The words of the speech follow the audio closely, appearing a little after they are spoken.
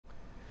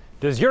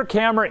Does your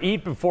camera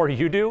eat before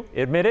you do?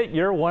 Admit it,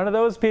 you're one of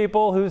those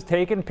people who's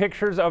taken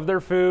pictures of their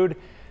food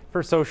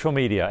for social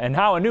media. And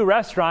how a new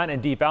restaurant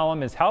in Deep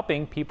Ellum is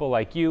helping people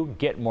like you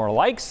get more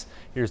likes.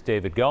 Here's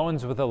David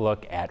Goins with a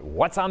look at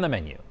what's on the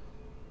menu.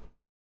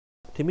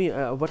 Timmy,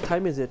 what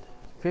time is it?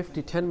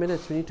 10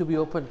 minutes, we need to be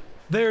open.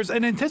 There's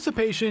an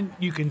anticipation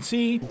you can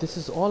see. This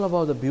is all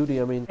about the beauty,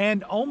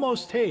 and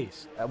almost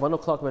taste. At 1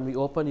 o'clock when we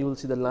open, you will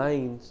see the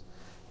lines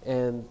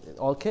and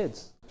all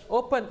kids.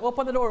 Open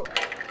the door.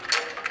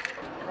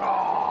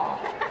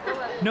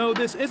 No,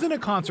 this isn't a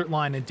concert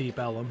line in Deep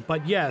Ellum,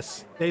 but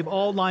yes, they've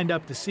all lined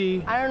up to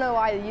see. I don't know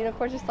why the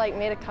unicorn just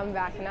made a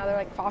comeback and now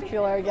they're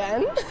popular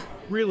again.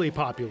 Really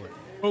popular.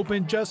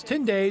 Open just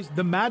 10 days,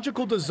 the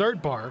magical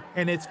dessert bar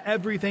and its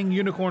everything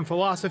unicorn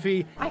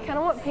philosophy. I kind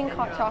of want pink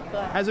hot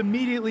chocolate. Has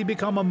immediately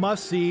become a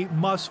must-see,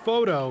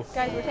 must-photo.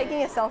 Guys, we're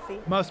taking a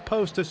selfie.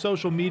 Must-post to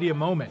social media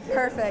moment.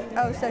 Perfect.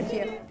 Oh, so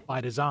cute.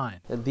 By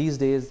design. And these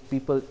days,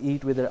 people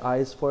eat with their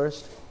eyes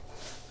first,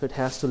 so it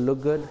has to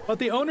look good. But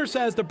the owner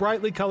says the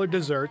brightly colored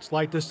desserts,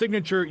 like the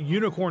signature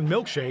unicorn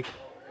milkshake,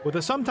 with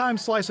a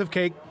sometimes slice of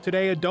cake,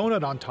 today a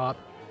donut on top,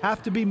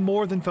 have to be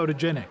more than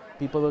photogenic.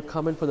 People will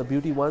come in for the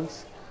beauty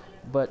once,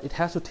 but it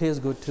has to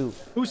taste good too.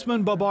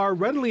 Usman Babar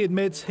readily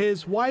admits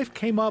his wife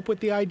came up with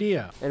the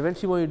idea. And when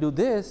she wanted to do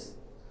this,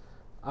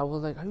 I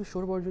was like, are you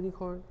sure about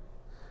unicorn?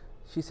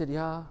 She said,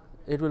 yeah,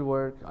 it will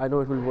work. I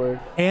know it will work.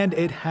 And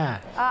it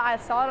had. I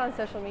saw it on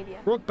social media.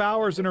 Brooke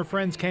Bowers and her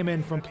friends came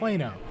in from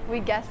Plano. We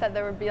guessed that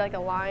there would be a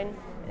line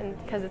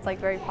because it's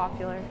very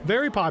popular.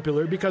 Very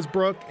popular because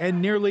Brooke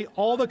and nearly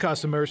all the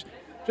customers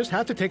just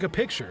have to take a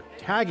picture,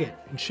 tag it,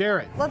 and share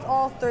it. Let's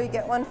all three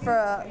get one for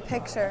a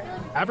picture.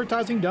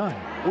 Advertising done.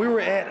 We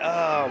were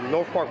at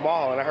North Park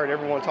Mall and I heard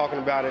everyone talking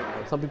about it.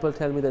 Some people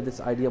tell me that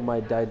this idea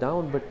might die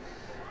down, but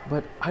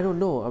I don't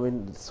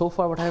know. So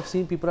far what I have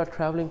seen, people are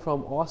traveling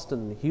from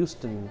Austin,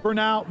 Houston. For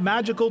now,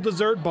 Magical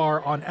Dessert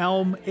Bar on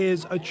Elm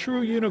is a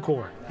true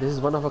unicorn. This is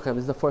one of a kind.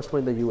 This is the first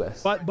one in the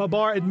U.S. But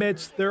Babar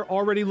admits they're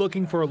already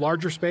looking for a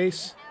larger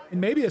space and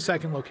maybe a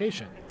second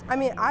location.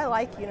 I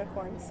like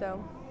unicorns,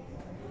 so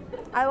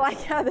I like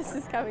how this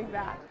is coming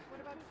back.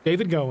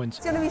 David Goins. It's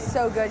going to be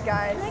so good,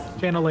 guys.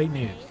 Channel 8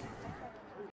 News.